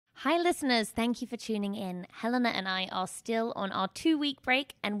Hi listeners, thank you for tuning in. Helena and I are still on our 2-week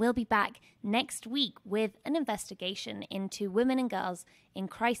break and we'll be back next week with an investigation into women and girls in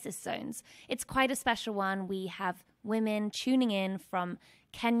crisis zones. It's quite a special one. We have women tuning in from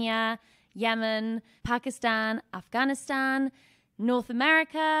Kenya, Yemen, Pakistan, Afghanistan, North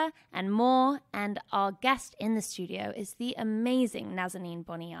America, and more. And our guest in the studio is the amazing Nazanin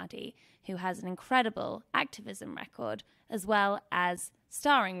Boniadi, who has an incredible activism record, as well as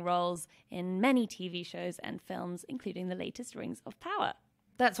starring roles in many TV shows and films, including the latest Rings of Power.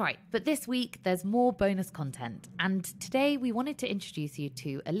 That's right. But this week, there's more bonus content. And today, we wanted to introduce you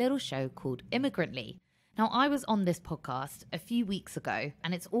to a little show called Immigrantly. Now, I was on this podcast a few weeks ago,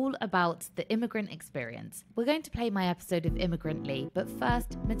 and it's all about the immigrant experience. We're going to play my episode of Immigrantly, but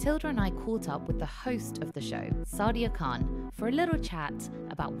first, Mathilda and I caught up with the host of the show, Saadia Khan, for a little chat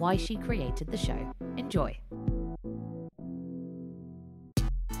about why she created the show. Enjoy.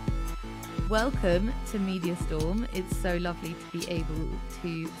 Welcome to Media Storm. It's so lovely to be able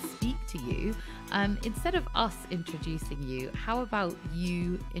to speak to you. Instead of us introducing you, how about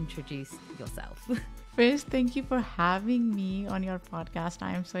you introduce yourself? First, thank you for having me on your podcast.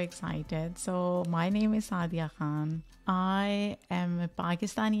 I am so excited. So, my name is Saadia Khan. I am a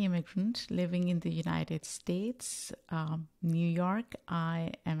Pakistani immigrant living in the United States, New York.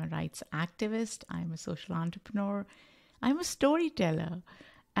 I am a rights activist. I'm a social entrepreneur. I'm a storyteller.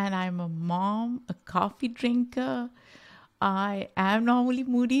 And I'm a mom, a coffee drinker. I am normally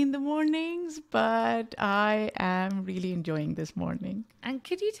moody in the mornings, but I am really enjoying this morning. And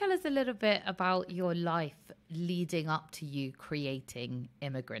could you tell us a little bit about your life leading up to you creating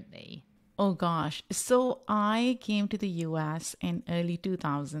Immigrantly? Oh gosh. So I came to the US in early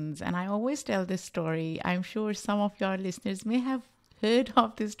 2000s, and I always tell this story. I'm sure some of your listeners may have heard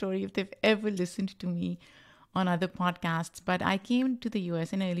of this story if they've ever listened to me on other podcasts, but I came to the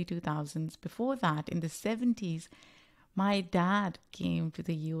US in early 2000s. Before that, in the 70s, my dad came to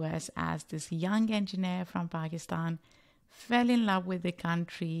the US as this young engineer from Pakistan, fell in love with the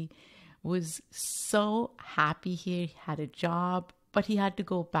country, was so happy here, had a job, but he had to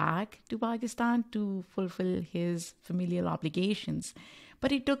go back to Pakistan to fulfill his familial obligations.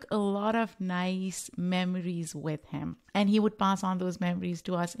 But he took a lot of nice memories with him, and he would pass on those memories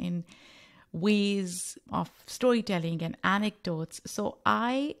to us in ways of storytelling and anecdotes. So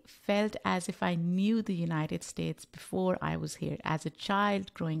I felt as if I knew the United States before I was here as a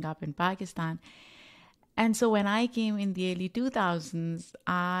child growing up in Pakistan. And so when I came in the early 2000s,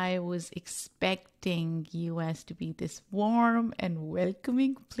 I was expecting US to be this warm and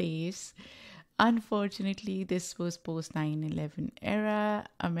welcoming place. Unfortunately, this was post 9/11 era.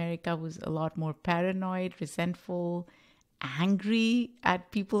 America was a lot more paranoid, resentful, angry at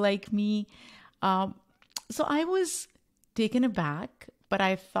people like me. So I was taken aback, but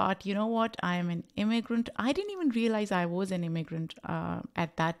I thought, you know what, I am an immigrant. I didn't even realize I was an immigrant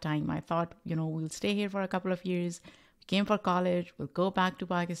at that time. I thought, we'll stay here for a couple of years. We came for college, we'll go back to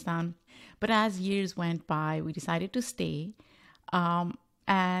Pakistan. But as years went by, we decided to stay.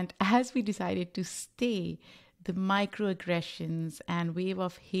 And as we decided to stay, the microaggressions and wave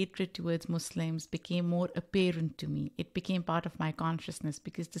of hatred towards Muslims became more apparent to me. It became part of my consciousness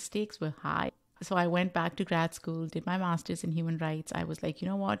because the stakes were high. So I went back to grad school, did my master's in human rights. I was like, you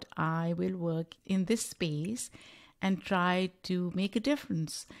know what? I will work in this space and try to make a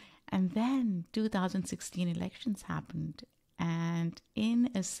difference. And then 2016 elections happened. And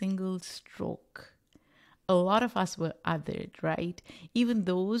in a single stroke, a lot of us were othered, right? Even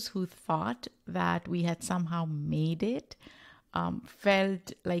those who thought that we had somehow made it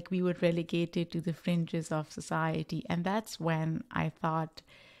felt like we were relegated to the fringes of society. And that's when I thought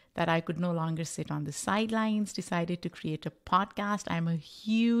that I could no longer sit on the sidelines, decided to create a podcast. I'm a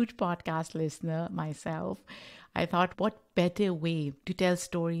huge podcast listener myself. I thought, what better way to tell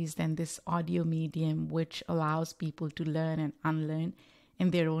stories than this audio medium, which allows people to learn and unlearn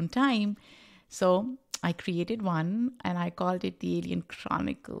in their own time. So I created one and I called it the Alien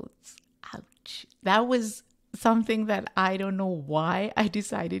Chronicles. Ouch. That was something that I don't know why I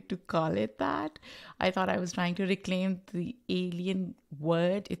decided to call it that. I thought I was trying to reclaim the alien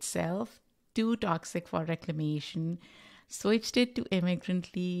word itself, too toxic for reclamation. Switched it to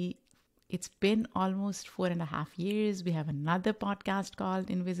Immigrantly. It's been almost 4.5 years. We have another podcast called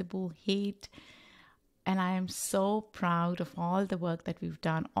Invisible Hate. And I am so proud of all the work that we've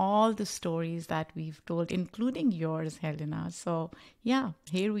done, all the stories that we've told, including yours, Helena. So yeah,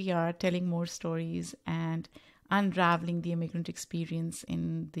 here we are telling more stories and unraveling the immigrant experience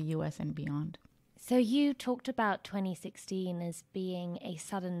in the US and beyond. So you talked about 2016 as being a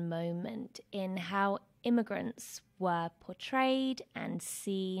sudden moment in how immigrants were portrayed and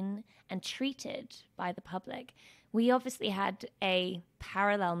seen and treated by the public. We obviously had a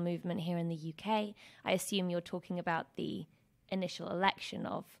parallel movement here in the UK. I assume you're talking about the initial election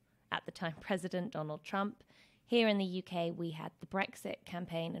of, at the time, President Donald Trump. Here in the UK, we had the Brexit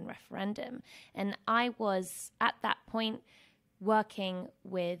campaign and referendum. And I was, at that point, working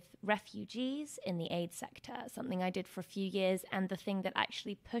with refugees in the aid sector, something I did for a few years, and the thing that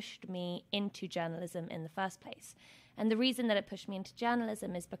actually pushed me into journalism in the first place. And the reason that it pushed me into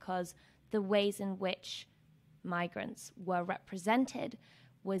journalism is because the ways in which migrants were represented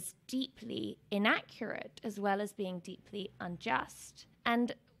was deeply inaccurate, as well as being deeply unjust.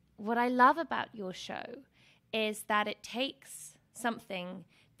 And what I love about your show is that it takes something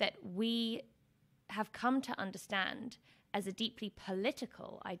that we have come to understand as a deeply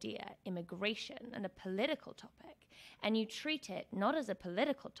political idea, immigration, and a political topic, and you treat it not as a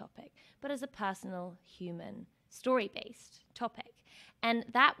political topic, but as a personal, human, story-based topic. And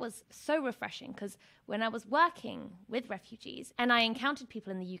that was so refreshing, because when I was working with refugees and I encountered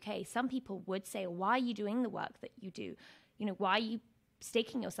people in the UK, some people would say, why are you doing the work that you do? You know, why are you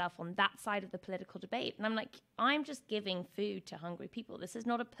staking yourself on that side of the political debate? And I'm like, I'm just giving food to hungry people. This is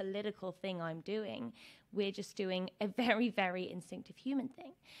not a political thing I'm doing. We're just doing a very, very instinctive human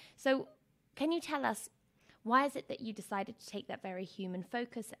thing. So can you tell us, why is it that you decided to take that very human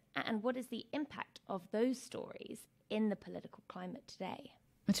focus, and what is the impact of those stories in the political climate today?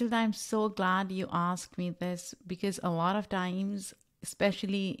 Mathilda, I'm so glad you asked me this, because a lot of times,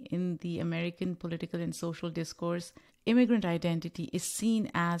 especially in the American political and social discourse, immigrant identity is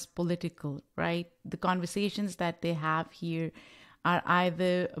seen as political, right? The conversations that they have here are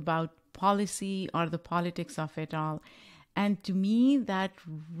either about policy or the politics of it all. And to me, that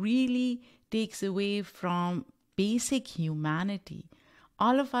really takes away from basic humanity.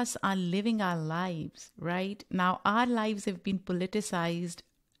 All of us are living our lives, right? Now, our lives have been politicized,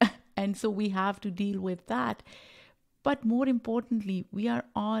 and so we have to deal with that. But more importantly, we are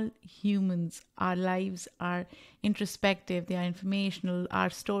all humans. Our lives are introspective, they are informational,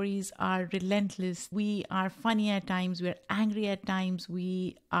 our stories are relentless. We are funny at times, we're angry at times,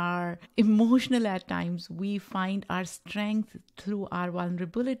 we are emotional at times. We find our strength through our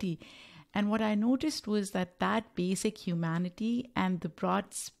vulnerability. And what I noticed was that basic humanity and the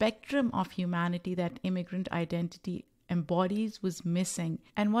broad spectrum of humanity that immigrant identity embodies was missing.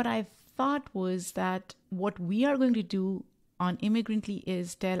 And what I thought was that what we are going to do on Immigrantly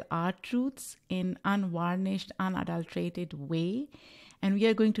is tell our truths in unvarnished, unadulterated way. And we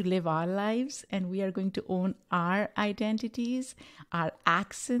are going to live our lives, and we are going to own our identities, our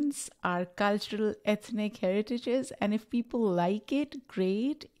accents, our cultural, ethnic heritages. And if people like it,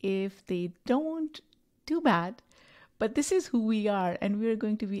 great. If they don't, too bad. But this is who we are, and we're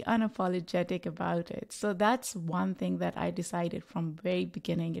going to be unapologetic about it. So that's one thing that I decided from very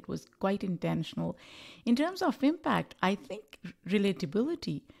beginning. It was quite intentional. In terms of impact, I think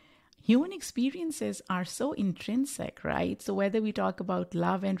relatability. Human experiences are so intrinsic, right? So whether we talk about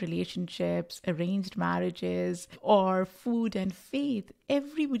love and relationships, arranged marriages, or food and faith,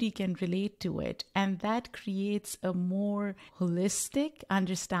 everybody can relate to it. And that creates a more holistic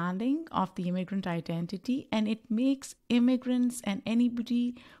understanding of the immigrant identity. And it makes immigrants and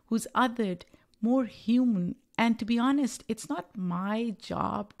anybody who's othered more human. And to be honest, it's not my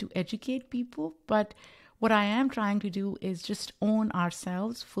job to educate people, but what I am trying to do is just own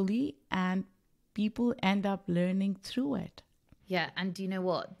ourselves fully, and people end up learning through it. Yeah, and do you know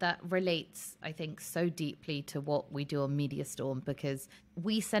what? That relates, I think, so deeply to what we do on Media Storm, because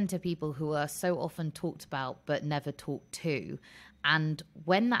we center people who are so often talked about but never talked to. And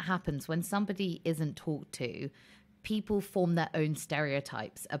when that happens, when somebody isn't talked to, people form their own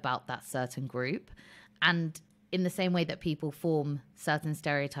stereotypes about that certain group. And in the same way that people form certain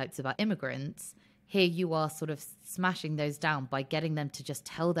stereotypes about immigrants, here you are sort of smashing those down by getting them to just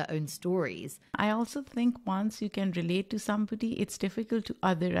tell their own stories. I also think once you can relate to somebody, it's difficult to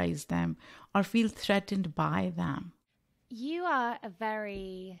otherize them or feel threatened by them. You are a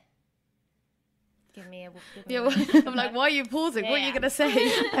very... Give me a... I'm like, why are you pausing? What are you going to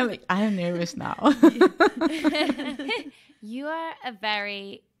say? I'm like, I'm nervous now. You are a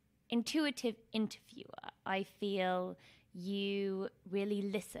very intuitive interviewer. I feel you really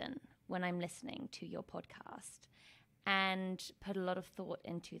listen when I'm listening to your podcast and put a lot of thought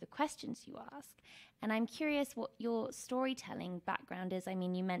into the questions you ask. And I'm curious what your storytelling background is. I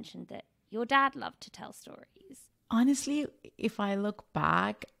mean, you mentioned that your dad loved to tell stories. Honestly, if I look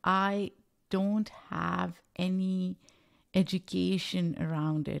back, I don't have any education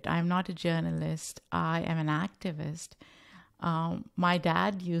around it. I'm not a journalist. I am an activist. My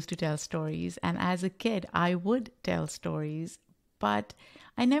dad used to tell stories, and as a kid, I would tell stories, but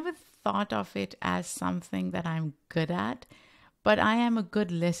I never thought of it as something that I'm good at, but I am a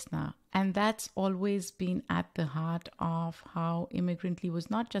good listener. And that's always been at the heart of how Immigrantly was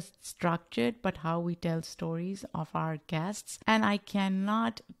not just structured, but how we tell stories of our guests. And I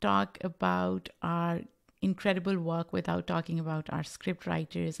cannot talk about our incredible work without talking about our script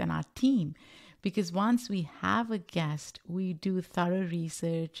writers and our team. Because once we have a guest, we do thorough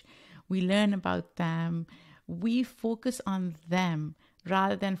research, we learn about them, we focus on them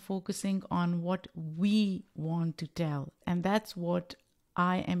rather than focusing on what we want to tell. And that's what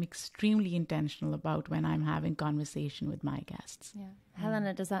I am extremely intentional about when I'm having conversation with my guests. Yeah.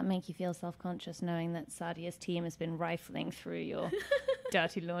 Helena, does that make you feel self-conscious knowing that Saadia's team has been rifling through your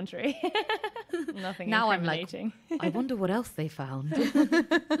dirty laundry? Nothing now I'm like, incriminating. I wonder what else they found.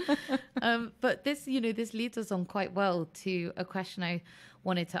 But this leads us on quite well to a question I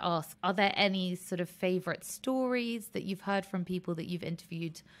wanted to ask. Are there any sort of favorite stories that you've heard from people that you've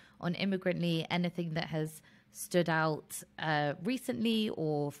interviewed on Immigrantly? Anything that has stood out recently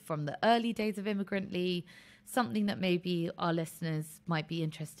or from the early days of Immigrantly? Something that maybe our listeners might be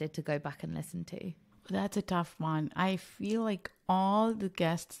interested to go back and listen to? That's a tough one. I feel like all the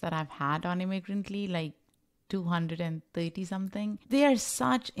guests that I've had on Immigrantly, like 230 something, they are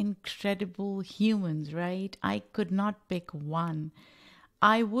such incredible humans, right? I could not pick one.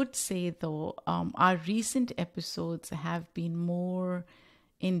 I would say, though, our recent episodes have been more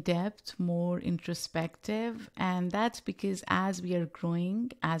in-depth, more introspective, and that's because as we are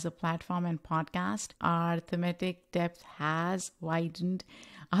growing as a platform and podcast, our thematic depth has widened,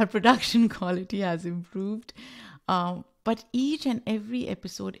 our production quality has improved, but each and every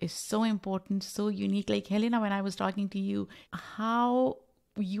episode is so important, so unique. Like Helena, when I was talking to you, how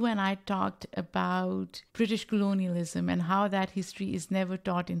you and I talked about British colonialism and how that history is never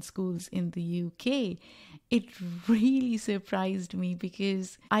taught in schools in the UK. It really surprised me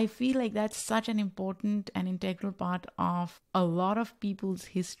because I feel like that's such an important and integral part of a lot of people's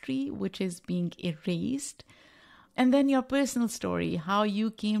history, which is being erased. And then your personal story, how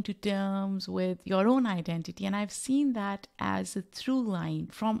you came to terms with your own identity. And I've seen that as a through line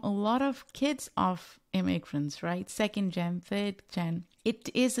from a lot of kids of immigrants, right? Second gen, third gen. It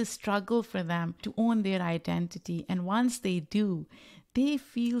is a struggle for them to own their identity. And once they do, they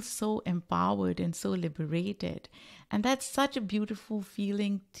feel so empowered and so liberated. And that's such a beautiful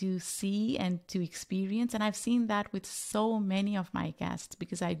feeling to see and to experience. And I've seen that with so many of my guests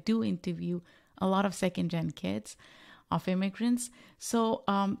because I do interview a lot of second-gen kids of immigrants. So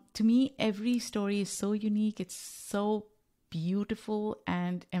to me, every story is so unique. It's so beautiful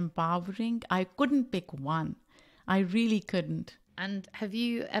and empowering. I couldn't pick one. I really couldn't. And have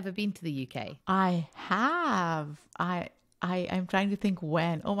you ever been to the UK? I have. I'm trying to think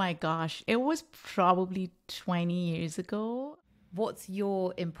when. Oh my gosh. It was probably 20 years ago. What's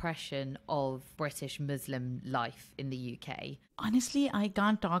your impression of British Muslim life in the UK? Honestly, I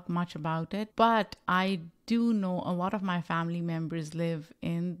can't talk much about it, but I do know a lot of my family members live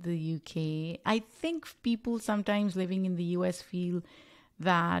in the UK. I think people sometimes living in the US feel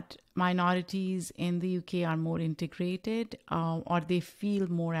that minorities in the UK are more integrated or they feel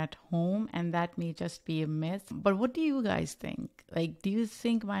more at home, and that may just be a myth. But what do you guys think? Like, do you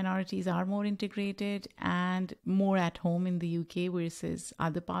think minorities are more integrated and more at home in the UK versus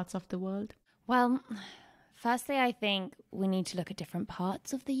other parts of the world? Well, firstly, I think we need to look at different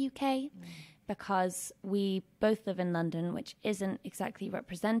parts of the UK. Because we both live in London, which isn't exactly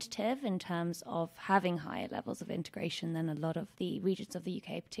representative in terms of having higher levels of integration than a lot of the regions of the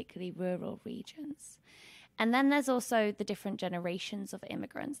UK, particularly rural regions. And then there's also the different generations of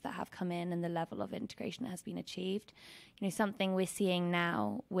immigrants that have come in and the level of integration that has been achieved. You know, something we're seeing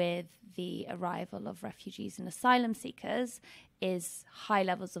now with the arrival of refugees and asylum seekers is high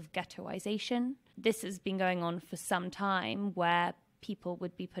levels of ghettoization. This has been going on for some time, where people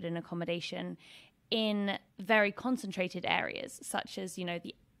would be put in accommodation in very concentrated areas, such as, you know,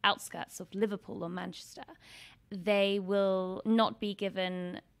 the outskirts of Liverpool or Manchester. They will not be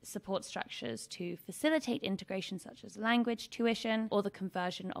given support structures to facilitate integration, such as language, tuition, or the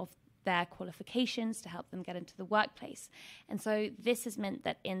conversion of their qualifications to help them get into the workplace. And so this has meant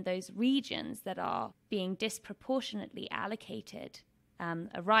that in those regions that are being disproportionately allocated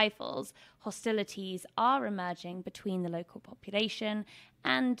arrivals, hostilities are emerging between the local population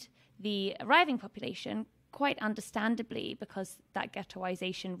and the arriving population, quite understandably, because that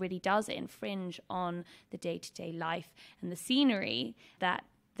ghettoization really does infringe on the day-to-day life and the scenery that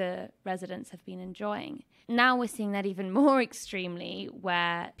the residents have been enjoying. Now we're seeing that even more extremely,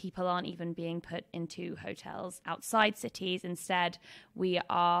 where people aren't even being put into hotels outside cities. Instead, we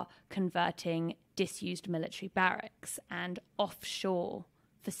are converting disused military barracks and offshore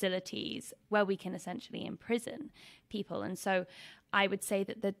facilities where we can essentially imprison people. And so I would say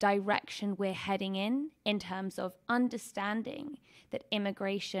that the direction we're heading in terms of understanding that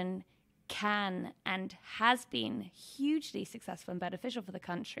immigration can and has been hugely successful and beneficial for the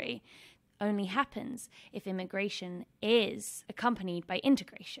country, only happens if immigration is accompanied by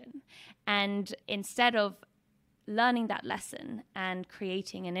integration. And instead of learning that lesson and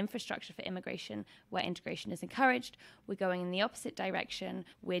creating an infrastructure for immigration where integration is encouraged, we're going in the opposite direction.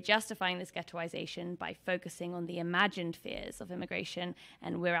 We're justifying this ghettoization by focusing on the imagined fears of immigration,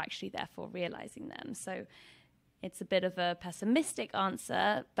 and we're actually therefore realizing them. So it's a bit of a pessimistic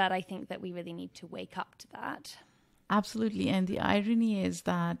answer, but I think that we really need to wake up to that. Absolutely. And the irony is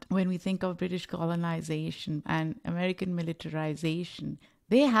that when we think of British colonization and American militarization,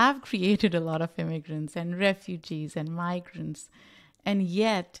 they have created a lot of immigrants and refugees and migrants. And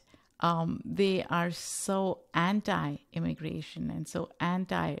yet they are so anti-immigration and so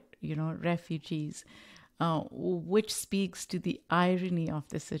anti-refugees, which speaks to the irony of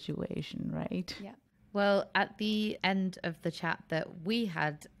the situation, right? Yeah. Well, at the end of the chat that we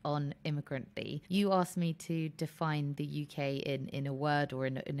had on Immigrantly, you asked me to define the UK in a word or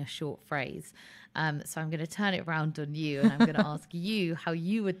in a short phrase. So I'm going to turn it around on you, and I'm going to ask you how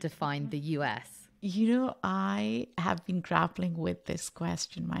you would define the US. I have been grappling with this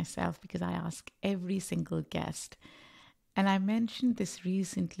question myself because I ask every single guest. And I mentioned this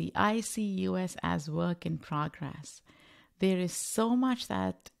recently. I see US as work in progress. There is so much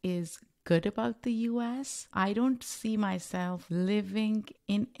that is good about the US. I don't see myself living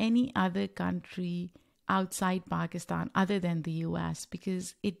in any other country outside Pakistan other than the US,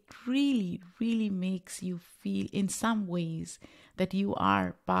 because it really, really makes you feel in some ways that you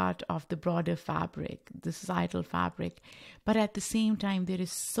are part of the broader fabric, the societal fabric. But at the same time, there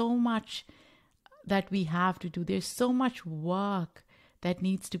is so much that we have to do. There's so much work that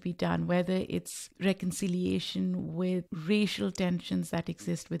needs to be done, whether it's reconciliation with racial tensions that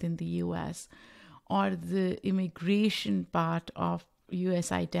exist within the US, or the immigration part of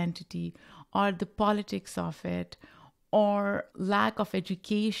US identity, or the politics of it, or lack of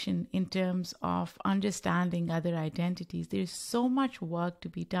education in terms of understanding other identities. There's so much work to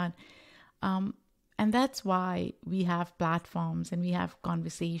be done. And that's why we have platforms and we have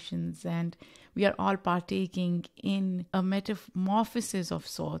conversations, and we are all partaking in a metamorphosis of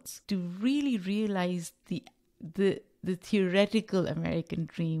sorts to really realize the theoretical American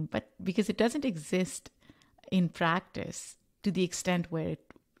dream, but because it doesn't exist in practice to the extent where it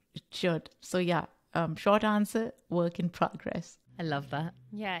should. So yeah, short answer, work in progress. I love that.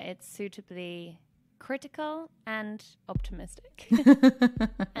 Yeah, it's suitably critical and optimistic.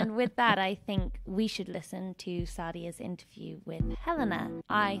 And with that, I think we should listen to Saadia's interview with Helena.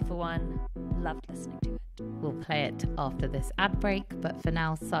 I, for one, loved listening to it. We'll play it after this ad break, but for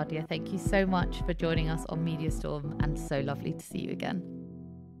now, Saadia, thank you so much for joining us on Media Storm, and so lovely to see you again.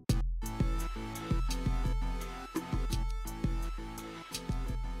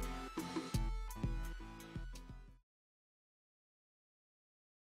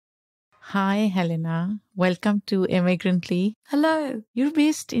 Hi, Helena. Welcome to Immigrantly. Hello. You're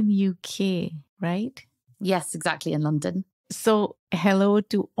based in UK, right? Yes, exactly, in London. So hello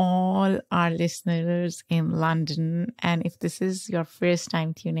to all our listeners in London. And if this is your first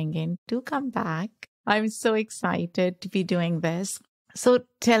time tuning in, do come back. I'm so excited to be doing this. So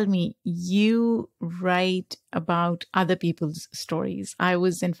tell me, you write about other people's stories. I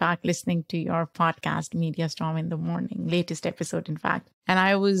was, in fact, listening to your podcast, Media Storm in the morning, latest episode, in fact. And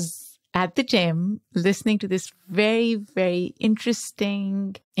I was at the gym listening to this very, very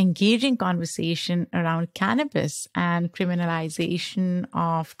interesting, engaging conversation around cannabis and criminalization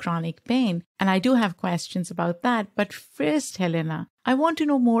of chronic pain. And I do have questions about that. But first, Helena, I want to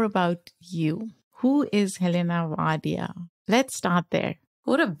know more about you. Who is Helena Wadia? Let's start there.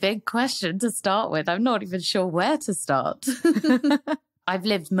 What a big question to start with. I'm not even sure where to start. I've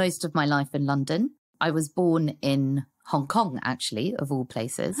lived most of my life in London. I was born in Hong Kong, actually, of all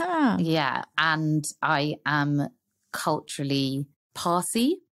places. Huh. Yeah. And I am culturally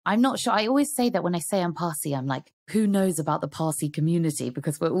Parsi. I'm not sure. I always say that when I say I'm Parsi, I'm like, who knows about the Parsi community?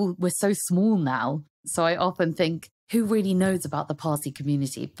 Because we're so small now. So I often think, who really knows about the Parsi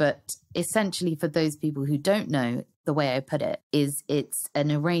community? But essentially, for those people who don't know, the way I put it is it's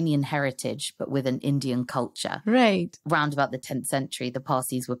an Iranian heritage, but with an Indian culture. Right. Around about the 10th century, the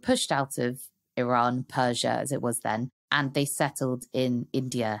Parsis were pushed out of Iran, Persia, as it was then, and they settled in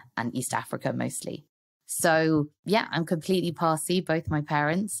India and East Africa mostly. So yeah, I'm completely Parsi, both my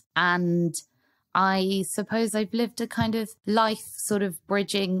parents. And I suppose I've lived a kind of life sort of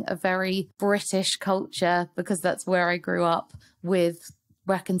bridging a very British culture, because that's where I grew up, with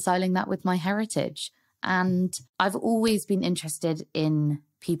reconciling that with my heritage. And I've always been interested in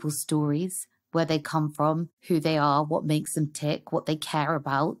people's stories, where they come from, who they are, what makes them tick, what they care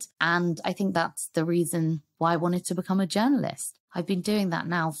about. And I think that's the reason why I wanted to become a journalist. I've been doing that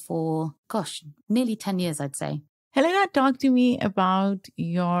now for, nearly 10 years, I'd say. Helena, talk to me about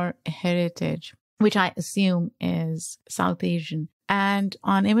your heritage, which I assume is South Asian. And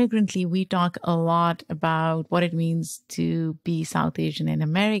on Immigrantly, we talk a lot about what it means to be South Asian in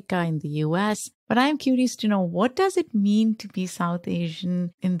America, in the US. But I'm curious to know, what does it mean to be South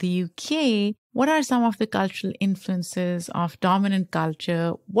Asian in the UK? What are some of the cultural influences of dominant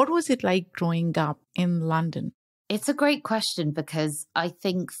culture? What was it like growing up in London? It's a great question, because I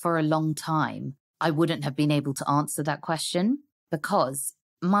think for a long time, I wouldn't have been able to answer that question, because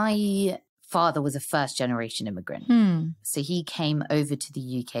my father was a first-generation immigrant. So he came over to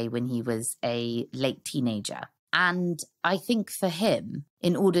the UK when he was a late teenager. And I think for him,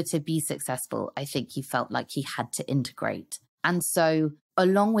 in order to be successful, I think he felt like he had to integrate. And so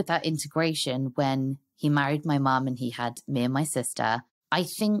along with that integration, when he married my mum and he had me and my sister, I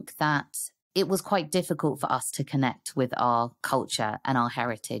think that it was quite difficult for us to connect with our culture and our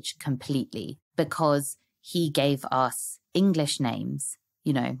heritage completely, because he gave us English names.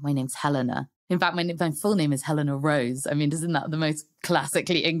 You know, my name's Helena. In fact, my full name is Helena Rose. I mean, isn't that the most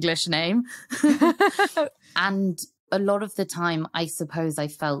classically English name? And a lot of the time, I suppose I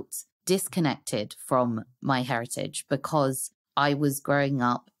felt disconnected from my heritage, because I was growing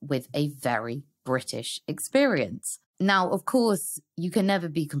up with a very British experience. Now, of course, you can never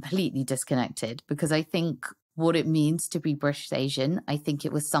be completely disconnected, because I think what it means to be British Asian, I think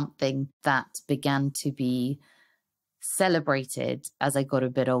it was something that began to be celebrated as I got a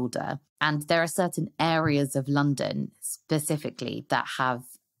bit older. And there are certain areas of London specifically that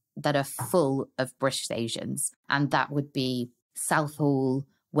are full of British Asians. And that would be Southall,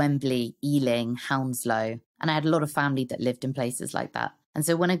 Wembley, Ealing, Hounslow. And I had a lot of family that lived in places like that. And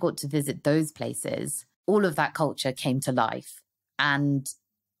so when I got to visit those places, all of that culture came to life. And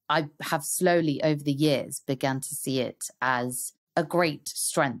I have slowly over the years begun to see it as a great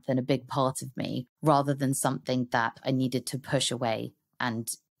strength and a big part of me, rather than something that I needed to push away and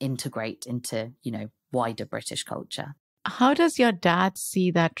integrate into, wider British culture. How does your dad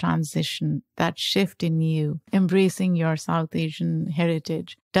see that transition, that shift in you, embracing your South Asian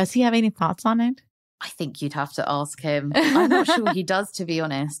heritage? Does he have any thoughts on it? I think you'd have to ask him. I'm not sure he does, to be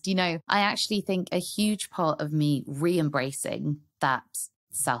honest. I actually think a huge part of me re-embracing that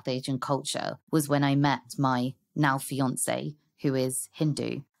South Asian culture was when I met my now fiance, who is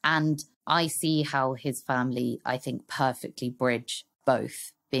Hindu. And I see how his family, I think, perfectly bridge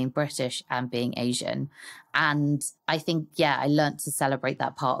both being British and being Asian. And I think, I learned to celebrate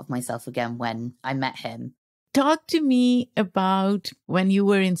that part of myself again when I met him. Talk to me about when you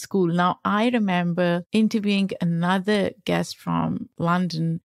were in school. Now, I remember interviewing another guest from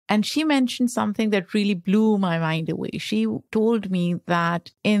London, and she mentioned something that really blew my mind away. She told me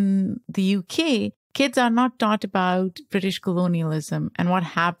that in the UK, kids are not taught about British colonialism and what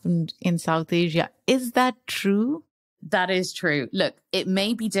happened in South Asia. Is that true? That is true. Look, it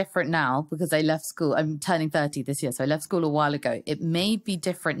may be different now because I left school. I'm turning 30 this year, so I left school a while ago. It may be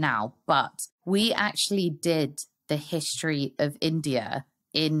different now, but we actually did the history of India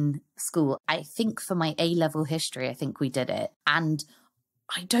in school. I think for my A-level history, I think we did it. And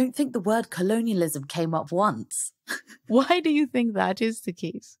I don't think the word colonialism came up once. Why do you think that is the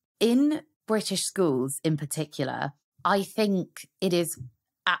case? In British schools in particular, I think it is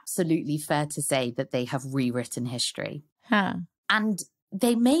absolutely fair to say that they have rewritten history. And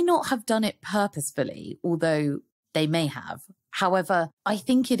they may not have done it purposefully, although they may have. However, I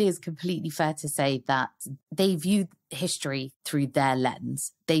think it is completely fair to say that they view history through their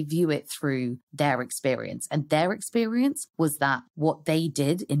lens. They view it through their experience. And their experience was that what they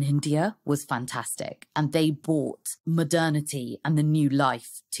did in India was fantastic. And they brought modernity and the new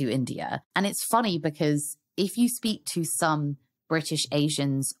life to India. And it's funny because if you speak to some British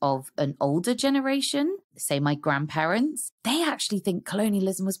Asians of an older generation, say my grandparents, they actually think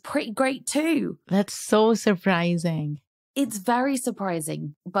colonialism was pretty great too. That's so surprising. It's very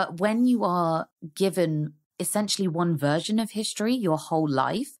surprising. But when you are given essentially one version of history your whole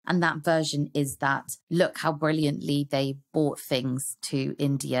life, and that version is that, look how brilliantly they brought things to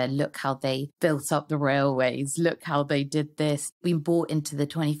India, look how they built up the railways, look how they did this, been brought into the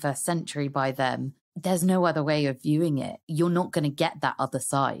 21st century by them. there's no other way of viewing it. You're not going to get that other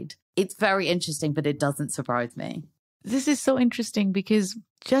side. It's very interesting, but it doesn't surprise me. This is so interesting because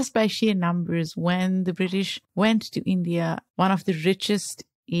just by sheer numbers, when the British went to India, one of the richest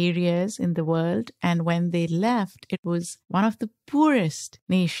areas in the world, and when they left, it was one of the poorest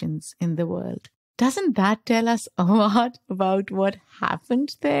nations in the world. Doesn't that tell us a lot about what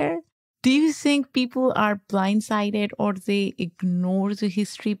happened there? Do you think people are blindsided or they ignore the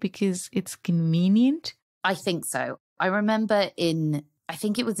history because it's convenient? I think so. I remember I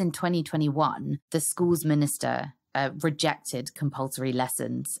think it was in 2021, the schools minister rejected compulsory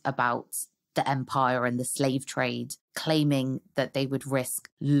lessons about the empire and the slave trade, claiming that they would risk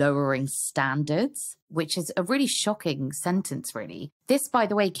lowering standards, which is a really shocking sentence, really. This, by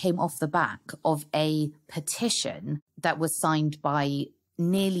the way, came off the back of a petition that was signed by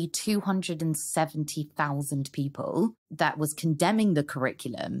nearly 270,000 people that was condemning the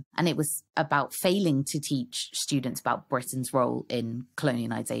curriculum. And it was about failing to teach students about Britain's role in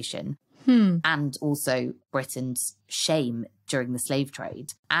colonialization and also Britain's shame during the slave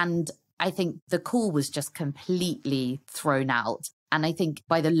trade. And I think the call was just completely thrown out. And I think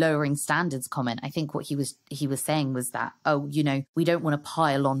by the lowering standards comment, I think what he was saying was that, we don't want to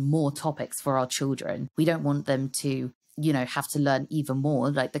pile on more topics for our children. We don't want them to, have to learn even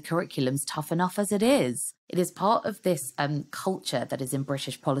more. Like, the curriculum's tough enough as it is. It is part of this culture that is in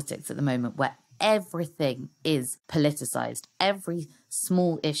British politics at the moment where everything is politicized. Every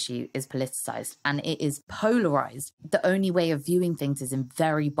small issue is politicized and it is polarized. The only way of viewing things is in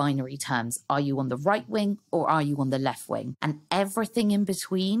very binary terms. Are you on the right wing or are you on the left wing? And everything in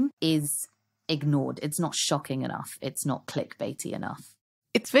between is ignored. It's not shocking enough. It's not clickbaity enough.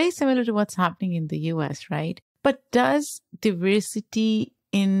 It's very similar to what's happening in the US, right? But does diversity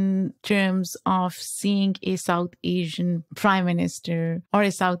in terms of seeing a South Asian prime minister or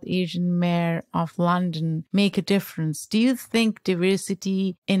a South Asian mayor of London make a difference? Do you think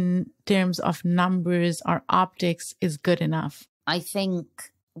diversity in terms of numbers or optics is good enough? I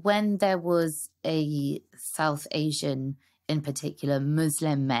think when there was a South Asian, in particular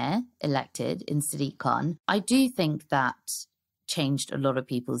Muslim mayor elected in Saadia Khan, I do think that changed a lot of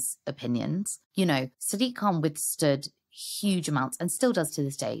people's opinions. Saadia Khan withstood huge amounts, and still does to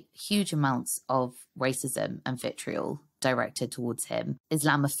this day, huge amounts of racism and vitriol directed towards him,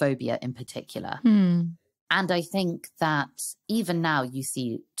 Islamophobia in particular. And I think that even now you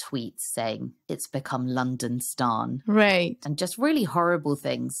see tweets saying it's become London Stan. Right. And just really horrible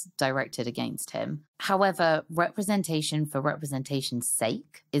things directed against him. However, representation for representation's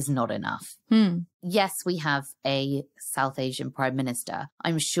sake is not enough. Yes, we have a South Asian prime minister.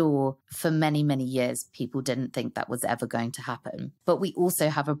 I'm sure for many, many years, people didn't think that was ever going to happen. But we also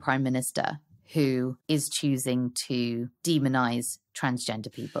have a prime minister who is choosing to demonize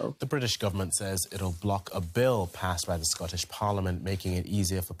transgender people. The British government says it'll block a bill passed by the Scottish Parliament, making it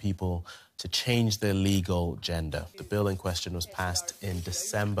easier for people to change their legal gender. The bill in question was passed in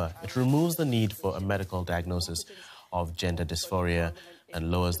December. It removes the need for a medical diagnosis of gender dysphoria and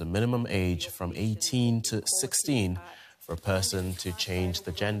lowers the minimum age from 18 to 16 for a person to change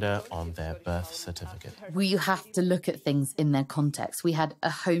the gender on their birth certificate. We have to look at things in their context. We had a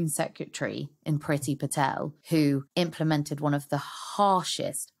Home Secretary in Priti Patel who implemented one of the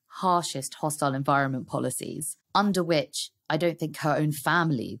harshest hostile environment policies, under which I don't think her own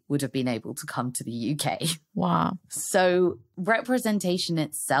family would have been able to come to the UK. Wow. So representation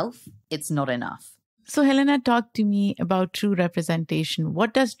itself, it's not enough. So Helena, talk to me about true representation.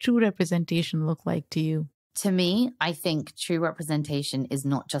 What does true representation look like to you? To me, I think true representation is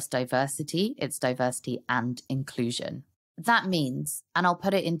not just diversity, it's diversity and inclusion. That means, and I'll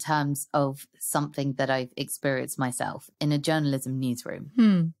put it in terms of something that I've experienced myself in a journalism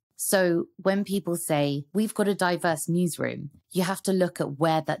newsroom. So when people say, we've got a diverse newsroom, you have to look at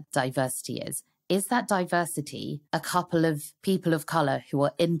where that diversity is. Is that diversity a couple of people of colour who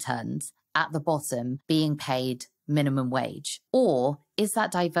are interns at the bottom being paid minimum wage? Or is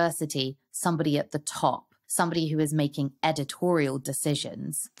that diversity somebody at the top? Somebody who is making editorial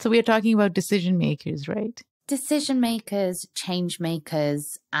decisions. So we are talking about decision makers, right? Decision makers, change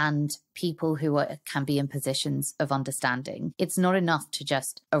makers, and people who can be in positions of understanding. It's not enough to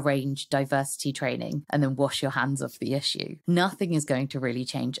just arrange diversity training and then wash your hands off the issue. Nothing is going to really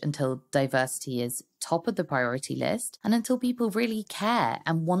change until diversity is top of the priority list and until people really care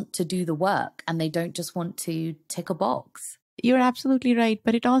and want to do the work and they don't just want to tick a box. you're absolutely right.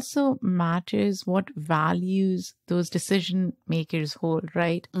 But it also matters what values those decision makers hold,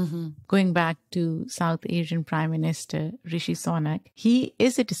 right? Going back to South Asian Prime Minister Rishi Sunak, he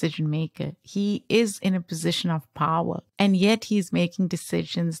is a decision maker. He is in a position of power. And yet he's making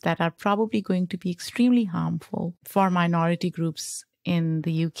decisions that are probably going to be extremely harmful for minority groups in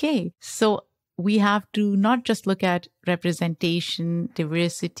the UK. So we have to not just look at representation,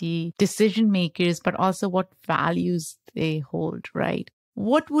 diversity, decision makers, but also what values they hold, right?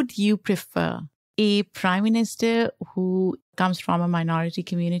 What would you prefer? A prime minister who comes from a minority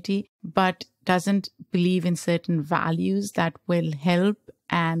community, but doesn't believe in certain values that will help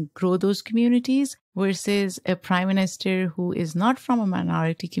and grow those communities, versus a prime minister who is not from a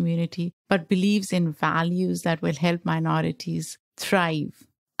minority community, but believes in values that will help minorities thrive?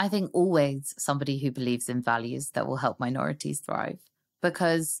 I think always somebody who believes in values that will help minorities thrive.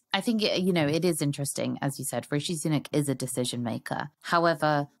 Because I think, it is interesting, as you said, Rishi Sunak is a decision maker.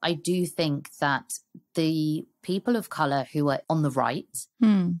 However, I do think that the people of colour who are on the right,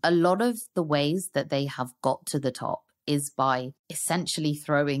 a lot of the ways that they have got to the top is by essentially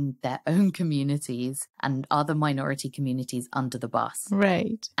throwing their own communities and other minority communities under the bus.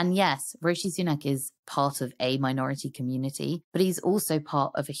 Right. And yes, Rishi Sunak is part of a minority community, but he's also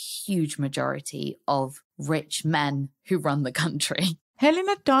part of a huge majority of rich men who run the country.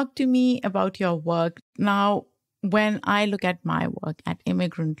 Helena, talk to me about your work. Now, when I look at my work at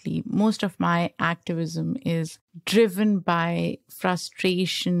Immigrantly, most of my activism is driven by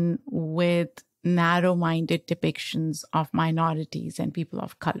frustration with narrow-minded depictions of minorities and people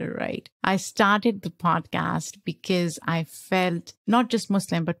of color, right? I started the podcast because I felt not just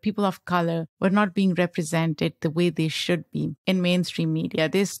Muslim, but people of color were not being represented the way they should be in mainstream media.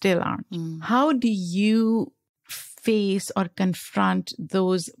 They still aren't. How do you face or confront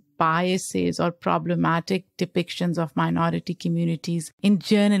those biases or problematic depictions of minority communities in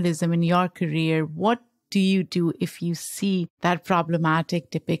journalism in your career? What do you do if you see that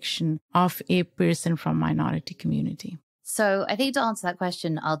problematic depiction of a person from minority community? So I think to answer that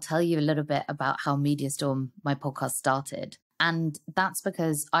question, I'll tell you a little bit about how Media Storm, my podcast, started. And that's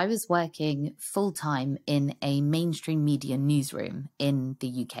because I was working full-time in a mainstream media newsroom in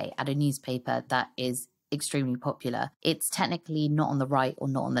the UK at a newspaper that is extremely popular. It's technically not on the right or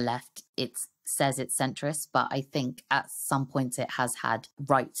not on the left. It says it's centrist, but I think at some points it has had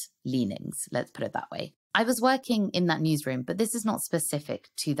right leanings, let's put it that way. I was working in that newsroom, but this is not specific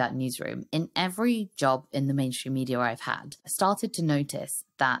to that newsroom. In every job in the mainstream media I've had, I started to notice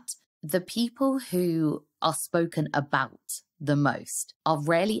that the people who are spoken about the most are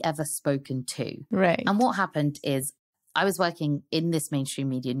rarely ever spoken to. Right. And what happened is I was working in this mainstream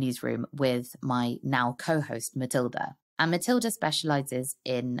media newsroom with my now co-host, Mathilda. And Mathilda specializes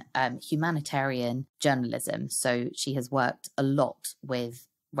in humanitarian journalism. So she has worked a lot with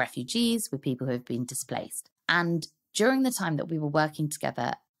refugees, with people who have been displaced. And during the time that we were working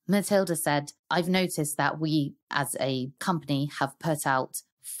together, Mathilda said, I've noticed that we as a company have put out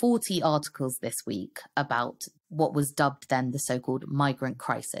 40 articles this week about what was dubbed then the so-called migrant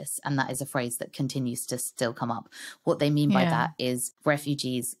crisis. And that is a phrase that continues to still come up. What they mean by that is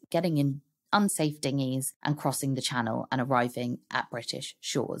refugees getting in unsafe dinghies and crossing the channel and arriving at British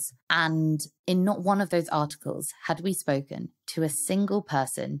shores. And in not one of those articles had we spoken to a single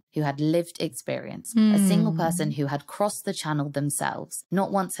person who had lived experience, a single person who had crossed the channel themselves.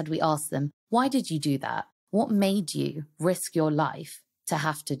 Not once had we asked them, why did you do that? What made you risk your life to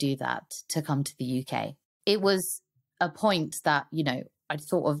have to do that, to come to the UK? It was a point that, I'd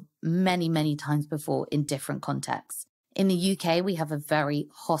thought of many, many times before in different contexts. In the UK, we have a very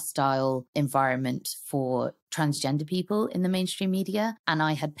hostile environment for transgender people in the mainstream media. And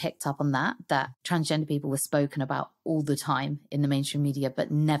I had picked up on that transgender people were spoken about all the time in the mainstream media,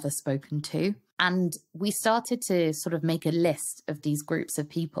 but never spoken to. And we started to sort of make a list of these groups of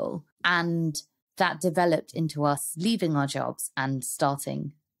people. And that developed into us leaving our jobs and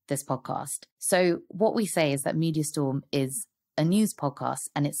starting this podcast. So what we say is that Media Storm is a news podcast,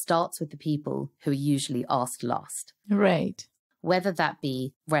 and it starts with the people who are usually asked last. Right. Whether that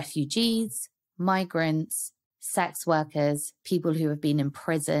be refugees, migrants, sex workers, people who have been in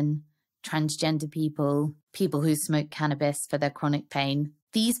prison, transgender people, people who smoke cannabis for their chronic pain.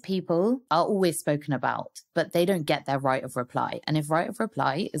 These people are always spoken about, but they don't get their right of reply. And if right of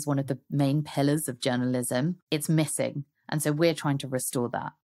reply is one of the main pillars of journalism, it's missing. And so we're trying to restore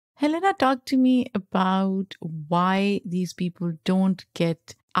that. Helena, talk to me about why these people don't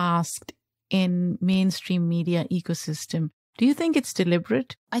get asked in mainstream media ecosystem. Do you think it's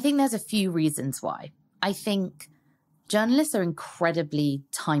deliberate? I think there's a few reasons why. I think journalists are incredibly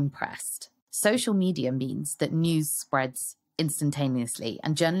time pressed. Social media means that news spreads instantaneously,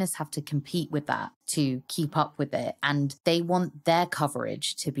 and journalists have to compete with that to keep up with it. And they want their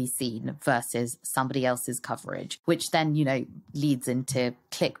coverage to be seen versus somebody else's coverage, which then, you know, leads into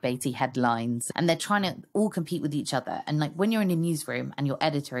clickbaity headlines. And they're trying to all compete with each other. And like when you're in a newsroom and your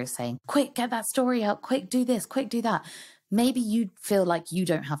editor is saying, quick, get that story out, quick, do this, quick, do that. Maybe you feel like you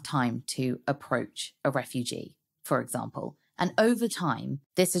don't have time to approach a refugee, for example. And over time,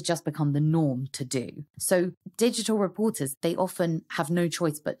 this has just become the norm to do. So digital reporters, they often have no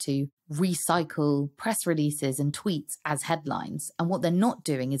choice but to recycle press releases and tweets as headlines. And what they're not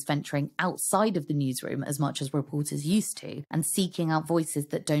doing is venturing outside of the newsroom as much as reporters used to, and seeking out voices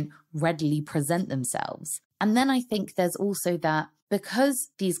that don't readily present themselves. And then I think there's also that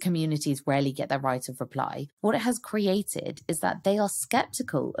because these communities rarely get their right of reply, what it has created is that they are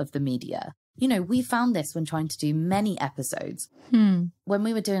skeptical of the media. You know, we found this when trying to do many episodes. When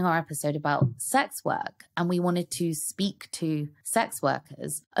we were doing our episode about sex work and we wanted to speak to sex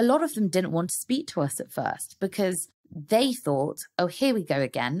workers, a lot of them didn't want to speak to us at first because they thought, oh, here we go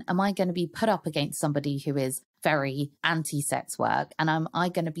again. Am I going to be put up against somebody who is very anti-sex work? And am I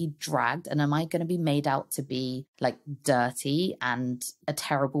going to be dragged? And am I going to be made out to be like dirty and a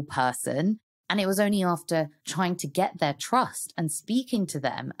terrible person? And it was only after trying to get their trust and speaking to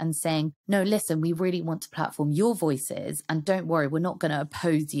them and saying, no, listen, we really want to platform your voices. And don't worry, we're not going to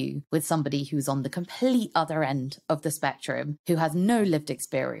oppose you with somebody who's on the complete other end of the spectrum, who has no lived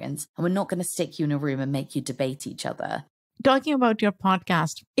experience. And we're not going to stick you in a room and make you debate each other. Talking about your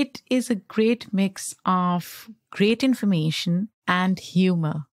podcast, it is a great mix of great information and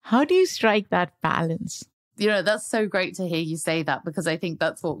humor. How do you strike that balance? You know, that's so great to hear you say that, because I think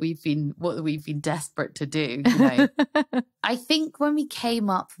that's what we've been desperate to do. You know, I think when we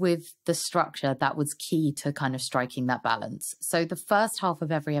came up with the structure, that was key to kind of striking that balance. So the first half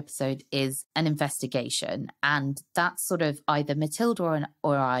of every episode is an investigation, and that's sort of either Mathilda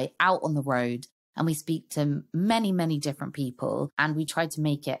or I out on the road. And we speak to many, many different people, and we try to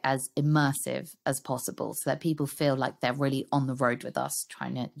make it as immersive as possible so that people feel like they're really on the road with us,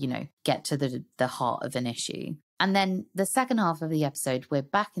 trying to, you know, get to the heart of an issue. And then the second half of the episode, we're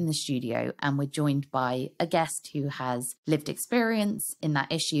back in the studio and we're joined by a guest who has lived experience in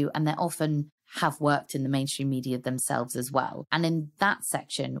that issue, and they often have worked in the mainstream media themselves as well. And in that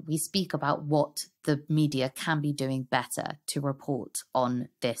section, we speak about what the media can be doing better to report on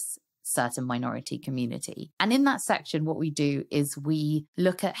this certain minority community. And in that section, what we do is we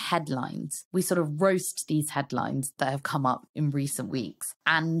look at headlines. We sort of roast these headlines that have come up in recent weeks.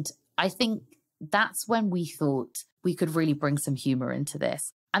 And I think that's when we thought we could really bring some humor into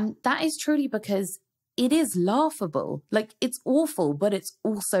this. And that is truly because it is laughable. Like, it's awful, but it's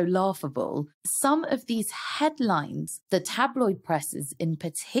also laughable. Some of these headlines, the tabloid presses in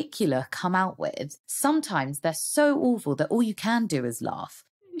particular come out with, sometimes they're so awful that all you can do is laugh.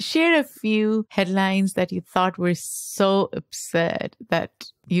 Share a few headlines that you thought were so absurd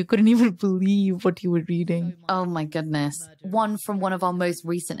that you couldn't even believe what you were reading. Oh my goodness. One from one of our most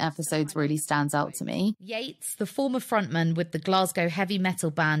recent episodes really stands out to me. Yates, the former frontman with the Glasgow heavy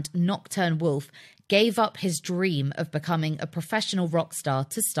metal band Nocturne Wolf, gave up his dream of becoming a professional rock star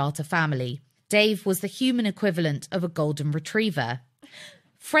to start a family. Dave was the human equivalent of a golden retriever.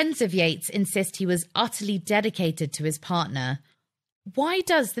 Friends of Yates insist he was utterly dedicated to his partner. Why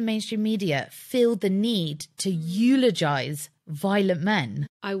does the mainstream media feel the need to eulogize violent men?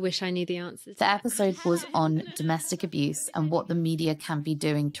 I wish I knew the answers. The episode was on domestic abuse and what the media can be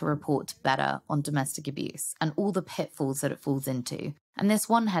doing to report better on domestic abuse and all the pitfalls that it falls into. And this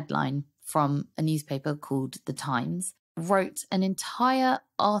one headline from a newspaper called The Times wrote an entire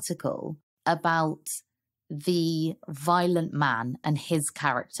article about the violent man and his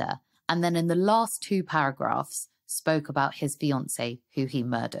character. And then in the last two paragraphs, spoke about his fiancée who he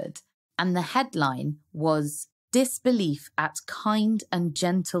murdered. And the headline was "Disbelief at Kind and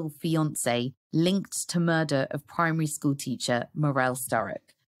Gentle Fiancé Linked to Murder of Primary School Teacher Morel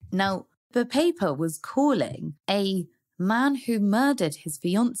Sturrock." Now, the paper was calling a man who murdered his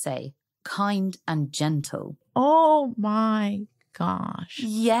fiancée kind and gentle. Oh my gosh.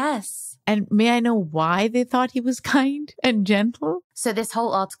 Yes. And may I know why they thought he was kind and gentle? So this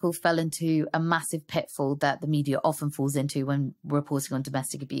whole article fell into a massive pitfall that the media often falls into when reporting on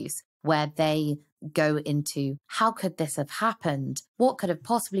domestic abuse, where they go into, how could this have happened? What could have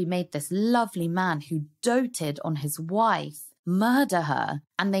possibly made this lovely man who doted on his wife murder her?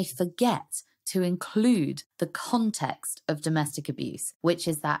 And they forget to include the context of domestic abuse, which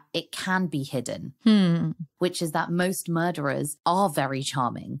is that it can be hidden, which is that most murderers are very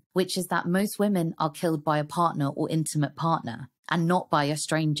charming, which is that most women are killed by a partner or intimate partner. and not by a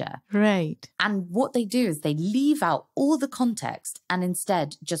stranger. Right. And what they do is they leave out all the context and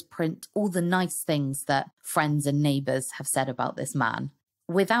instead just print all the nice things that friends and neighbors have said about this man,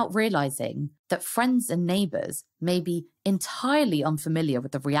 without realizing that friends and neighbors may be entirely unfamiliar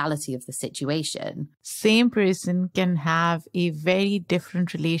with the reality of the situation. Same person can have a very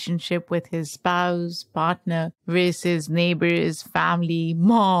different relationship with his spouse, partner, versus neighbors, family,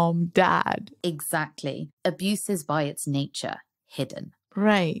 mom, dad. Exactly. Abuse is by its nature hidden.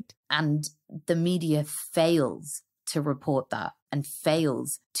 Right. And the media fails to report that and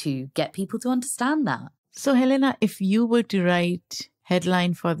fails to get people to understand that. So, Helena, if you were to write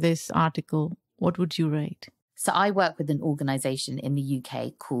headline for this article, what would you write? So I work with an organisation in the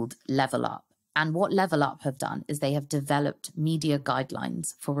UK called Level Up. And what Level Up have done is they have developed media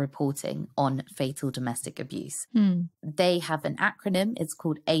guidelines for reporting on fatal domestic abuse. They have an acronym, it's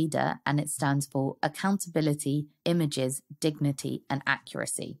called ADA, and it stands for Accountability, Images, Dignity and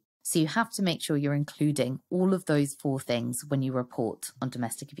Accuracy. So you have to make sure you're including all of those 4 things when you report on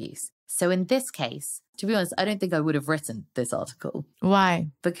domestic abuse. So in this case, to be honest, I don't think I would have written this article.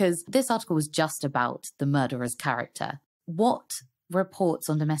 Why? Because this article was just about the murderer's character. What reports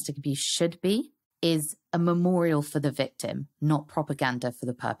on domestic abuse should be is a memorial for the victim, not propaganda for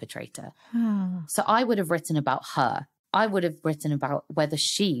the perpetrator. So I would have written about her. I would have written about whether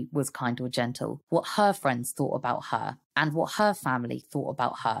she was kind or gentle, what her friends thought about her, and what her family thought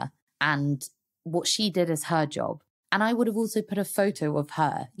about her, and what she did as her job. And I would have also put a photo of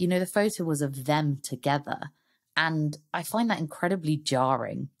her. You know, the photo was of them together. And I find that incredibly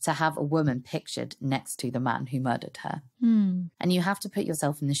jarring to have a woman pictured next to the man who murdered her. And you have to put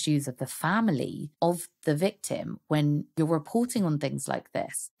yourself in the shoes of the family of the victim when you're reporting on things like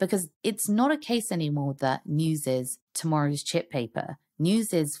this, because it's not a case anymore that news is tomorrow's chip paper.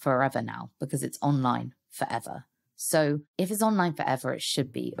 News is forever now because it's online forever. So if it's online forever, it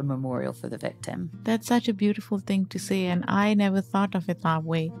should be a memorial for the victim. That's such a beautiful thing to say, and I never thought of it that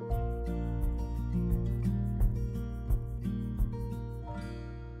way.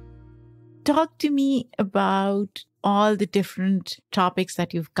 Talk to me about all the different topics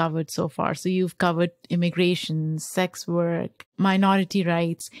that you've covered so far. So you've covered immigration, sex work, minority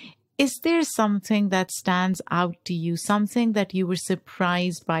rights. Is there something that stands out to you, something that you were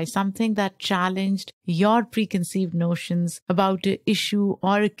surprised by, something that challenged your preconceived notions about an issue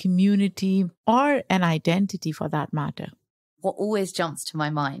or a community or an identity for that matter? What always jumps to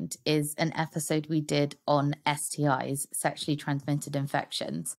my mind is an episode we did on STIs, sexually transmitted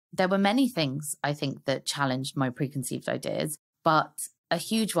infections. There were many things, I think, that challenged my preconceived ideas, but a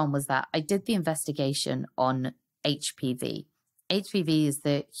huge one was that I did the investigation on HPV. HPV is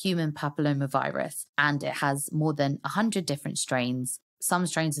the human papillomavirus, and it has more than 100 different strains. Some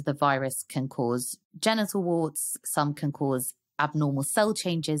strains of the virus can cause genital warts, some can cause abnormal cell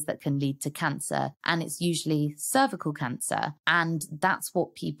changes that can lead to cancer, and it's usually cervical cancer. And that's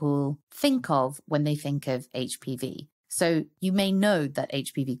what people think of when they think of HPV. So you may know that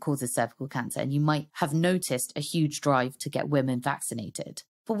HPV causes cervical cancer, and you might have noticed a huge drive to get women vaccinated.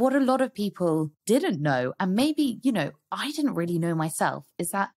 But what a lot of people didn't know, and maybe, you know, I didn't really know myself, is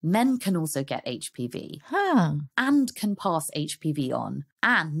that men can also get HPV and can pass HPV on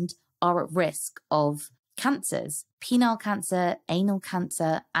and are at risk of cancers, penile cancer, anal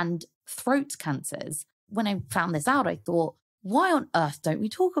cancer, and throat cancers. When I found this out, I thought, why on earth don't we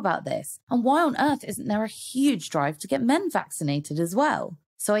talk about this? And why on earth isn't there a huge drive to get men vaccinated as well?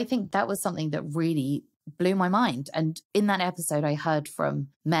 So I think that was something that really blew my mind. And in that episode, I heard from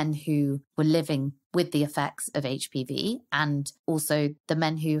men who were living with the effects of HPV, and also the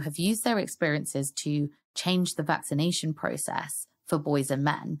men who have used their experiences to change the vaccination process for boys and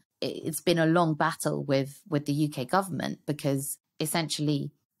men. It's been a long battle with the UK government, because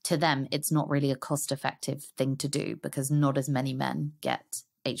essentially to them, it's not really a cost-effective thing to do, because not as many men get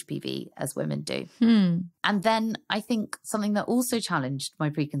HPV as women do. And then I think something that also challenged my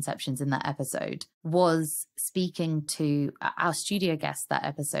preconceptions in that episode was speaking to our studio guest. That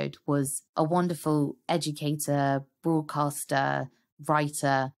episode was a wonderful educator, broadcaster,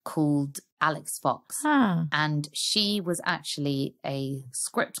 writer called Alex Fox. And she was actually a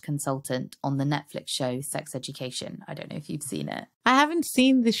script consultant on the Netflix show Sex Education. I don't know if you've seen it. I haven't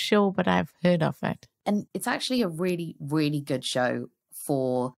seen this show, but I've heard of it. And it's actually a really, really good show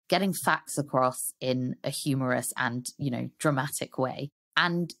for getting facts across in a humorous and, you know, dramatic way.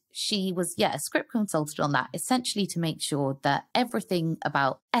 And she was, a script consultant on that, essentially to make sure that everything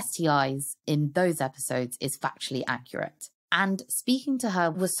about STIs in those episodes is factually accurate. And speaking to her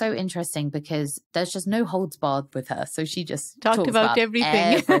was so interesting because there's just no holds barred with her. So she just talks about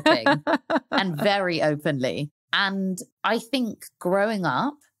everything and very openly. And I think growing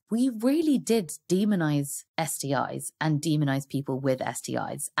up, we really did demonize STIs and demonize people with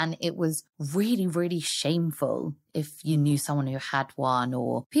STIs. And it was really, really shameful if you knew someone who had one,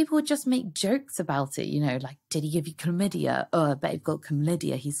 or people would just make jokes about it, like, did he give you chlamydia? Oh, I bet you've got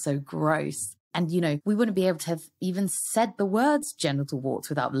chlamydia. He's so gross. And, we wouldn't be able to have even said the words genital warts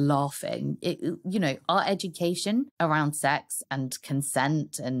without laughing. Our education around sex and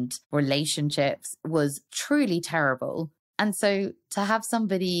consent and relationships was truly terrible. And so to have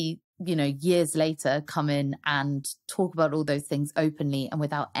somebody, years later come in and talk about all those things openly and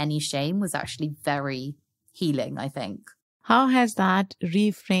without any shame was actually very healing, I think. How has that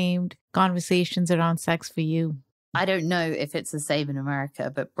reframed conversations around sex for you? I don't know if it's the same in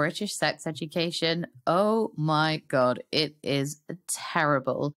America, but British sex education, oh my God, it is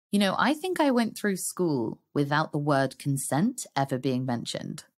terrible. I think I went through school without the word consent ever being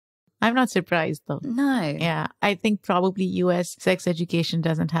mentioned. I'm not surprised though. No. Yeah, I think probably US sex education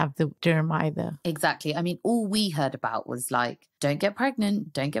doesn't have the term either. Exactly. I mean, all we heard about was like, don't get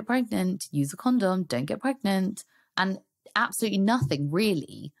pregnant, use a condom, don't get pregnant. And absolutely nothing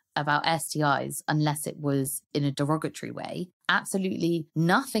really about STIs unless it was in a derogatory way. Absolutely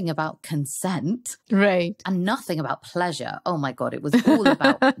nothing about consent. Right. And nothing about pleasure. Oh my God, it was all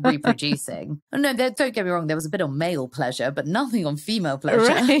about reproducing. No, don't get me wrong, there was a bit on male pleasure, but nothing on female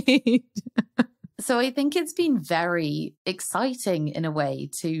pleasure. Right. So I think it's been very exciting in a way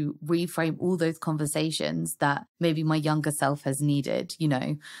to reframe all those conversations that maybe my younger self has needed,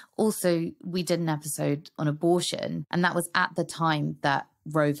 Also, we did an episode on abortion, and that was at the time that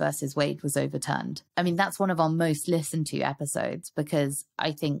Roe versus Wade was overturned. I mean, that's one of our most listened to episodes because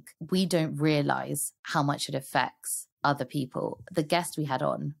I think we don't realize how much it affects other people. The guest we had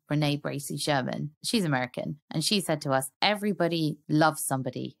on, Renee Bracey Sherman, she's American, and she said to us, everybody loves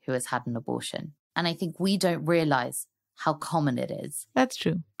somebody who has had an abortion. And I think we don't realize how common it is. That's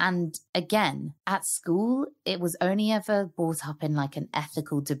true. And again, at school, it was only ever brought up in like an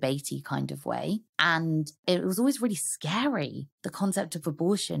ethical, debatey kind of way. And it was always really scary. The concept of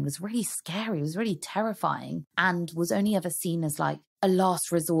abortion was really scary. It was really terrifying and was only ever seen as like a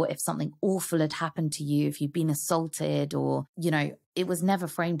last resort if something awful had happened to you, if you'd been assaulted or, it was never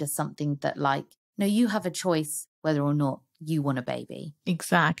framed as something that like, no, you have a choice whether or not you want a baby.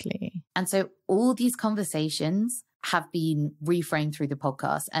 Exactly. And so all these conversations have been reframed through the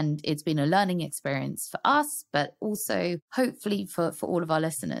podcast, and it's been a learning experience for us, but also hopefully for all of our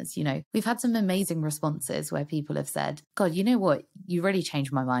listeners. We've had some amazing responses where people have said, God, you know what? You really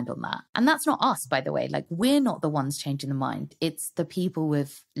changed my mind on that. And that's not us, by the way. Like, we're not the ones changing the mind. It's the people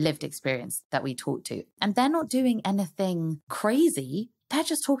with lived experience that we talk to. And they're not doing anything crazy. They're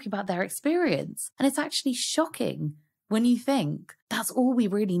just talking about their experience. And it's actually shocking when you think that's all we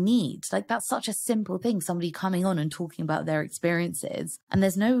really need. Like, that's such a simple thing, somebody coming on and talking about their experiences. And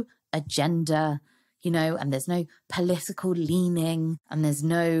there's no agenda, and there's no political leaning, and there's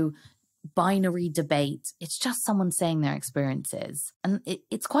no binary debate. It's just someone saying their experiences. And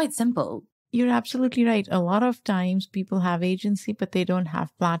it's quite simple. You're absolutely right. A lot of times people have agency, but they don't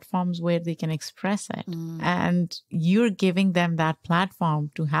have platforms where they can express it. And you're giving them that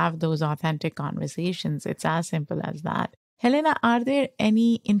platform to have those authentic conversations. It's as simple as that. Helena, are there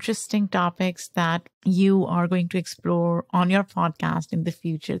any interesting topics that you are going to explore on your podcast in the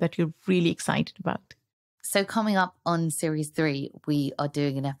future that you're really excited about? So coming up on series 3, we are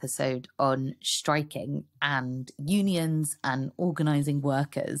doing an episode on striking and unions and organizing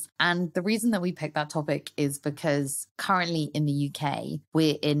workers. And the reason that we picked that topic is because currently in the UK,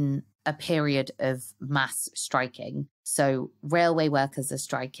 we're in a period of mass striking. So railway workers are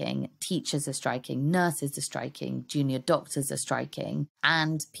striking, teachers are striking, nurses are striking, junior doctors are striking,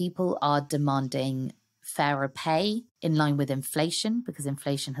 and people are demanding fairer pay in line with inflation because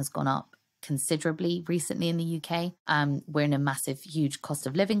inflation has gone up considerably recently in the UK. We're in a massive, huge cost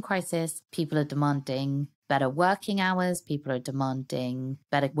of living crisis. People are demanding better working hours. People are demanding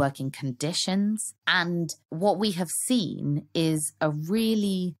better working conditions. And what we have seen is a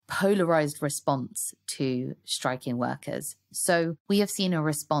really polarized response to striking workers. So we have seen a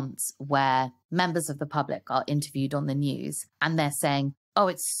response where members of the public are interviewed on the news and they're saying, oh,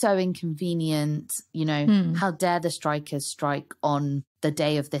 it's so inconvenient. How dare the strikers strike on the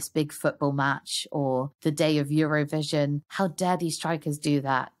day of this big football match or the day of Eurovision? How dare these strikers do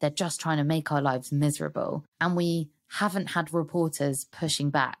that? They're just trying to make our lives miserable. And we haven't had reporters pushing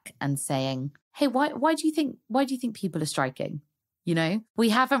back and saying, hey, why do you think people are striking? We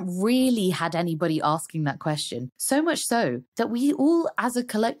haven't really had anybody asking that question. So much so that we all, as a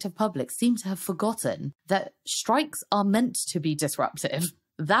collective public, seem to have forgotten that strikes are meant to be disruptive.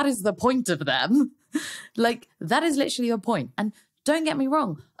 That is the point of them. Like, that is literally your point. And don't get me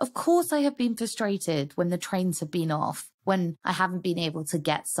wrong. Of course, I have been frustrated when the trains have been off, when I haven't been able to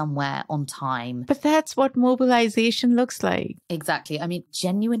get somewhere on time. But that's what mobilization looks like. Exactly. I mean,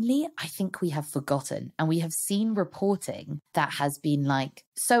 genuinely, I think we have forgotten, and we have seen reporting that has been like,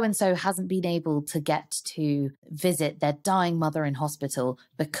 so-and-so hasn't been able to get to visit their dying mother in hospital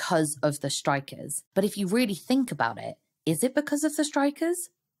because of the strikers. But if you really think about it, is it because of the strikers,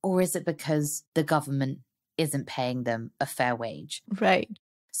 or is it because the government isn't paying them a fair wage? Right.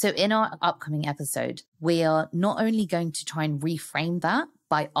 So in our upcoming episode, we are not only going to try and reframe that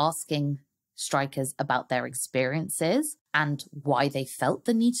by asking strikers about their experiences and why they felt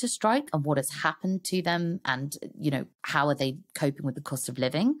the need to strike and what has happened to them and, you know, how are they coping with the cost of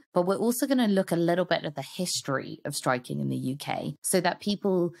living, but we're also going to look a little bit at the history of striking in the UK so that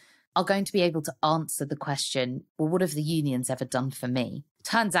people are going to be able to answer the question, well, what have the unions ever done for me?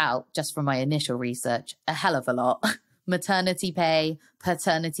 Turns out, just from my initial research, a hell of a lot. Maternity pay,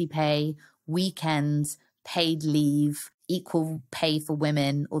 paternity pay, weekends, paid leave, equal pay for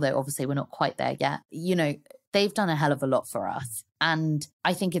women, although obviously we're not quite there yet. You know, they've done a hell of a lot for us. And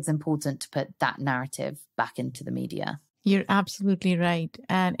I think it's important to put that narrative back into the media. You're absolutely right.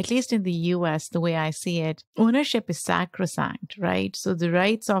 And at least in the US, the way I see it, ownership is sacrosanct, right? So the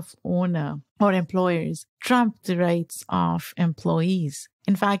rights of owner or employers trump the rights of employees.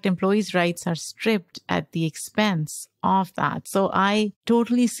 In fact, employees' rights are stripped at the expense of that. So I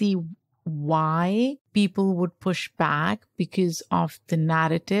totally see why people would push back because of the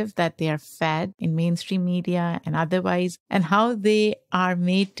narrative that they are fed in mainstream media and otherwise, and how they are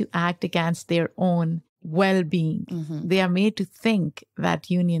made to act against their own well-being. Mm-hmm. They are made to think that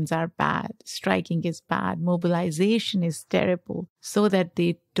unions are bad, striking is bad, mobilization is terrible, so that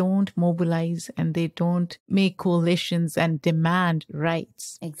they don't mobilize and they don't make coalitions and demand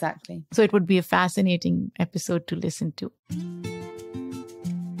rights. Exactly. So it would be a fascinating episode to listen to.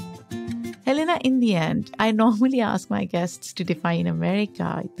 Helena, in the end, I normally ask my guests to define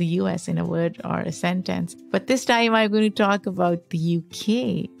America, the US, in a word or a sentence. But this time I'm going to talk about the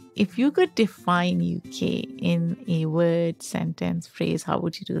UK. If you could define UK in a word, sentence, phrase, how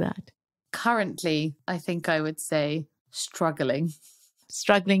would you do that? Currently, I think I would say struggling.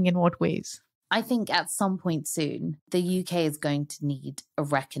 Struggling in what ways? I think at some point soon, the UK is going to need a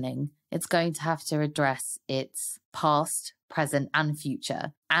reckoning. It's going to have to address its past, present, and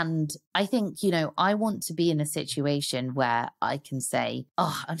future. And I think, you know, I want to be in a situation where I can say,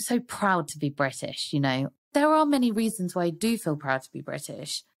 oh, I'm so proud to be British, you know. There are many reasons why I do feel proud to be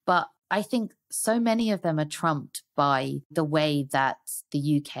British, but I think so many of them are trumped by the way that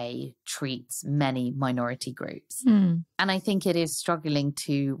the UK treats many minority groups. And I think it is struggling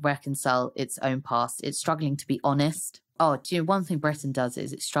to reconcile its own past. It's struggling to be honest. Oh, do you know, one thing Britain does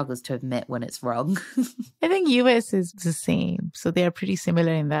is it struggles to admit when it's wrong. I think US is the same. So they are pretty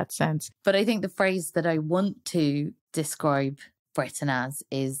similar in that sense. But I think the phrase that I want to describe Britain as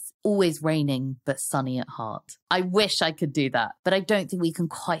is always raining but sunny at heart. I wish I could do that, but I don't think we can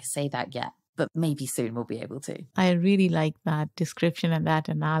quite say that yet. But maybe soon we'll be able to. I really like that description and that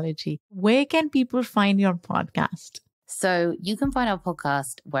analogy. Where can people find your podcast? So you can find our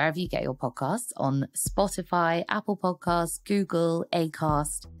podcast wherever you get your podcasts, on Spotify, Apple Podcasts, Google,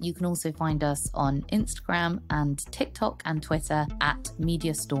 Acast. You can also find us on Instagram and TikTok and Twitter at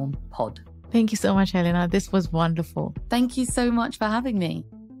MediaStormPod. Thank you so much, Helena. This was wonderful. Thank you so much for having me.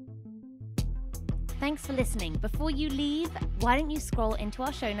 Thanks for listening. Before you leave, why don't you scroll into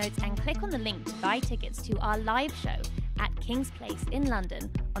our show notes and click on the link to buy tickets to our live show at King's Place in London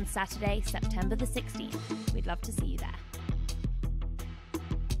on Saturday, September the 16th. We'd love to see you there.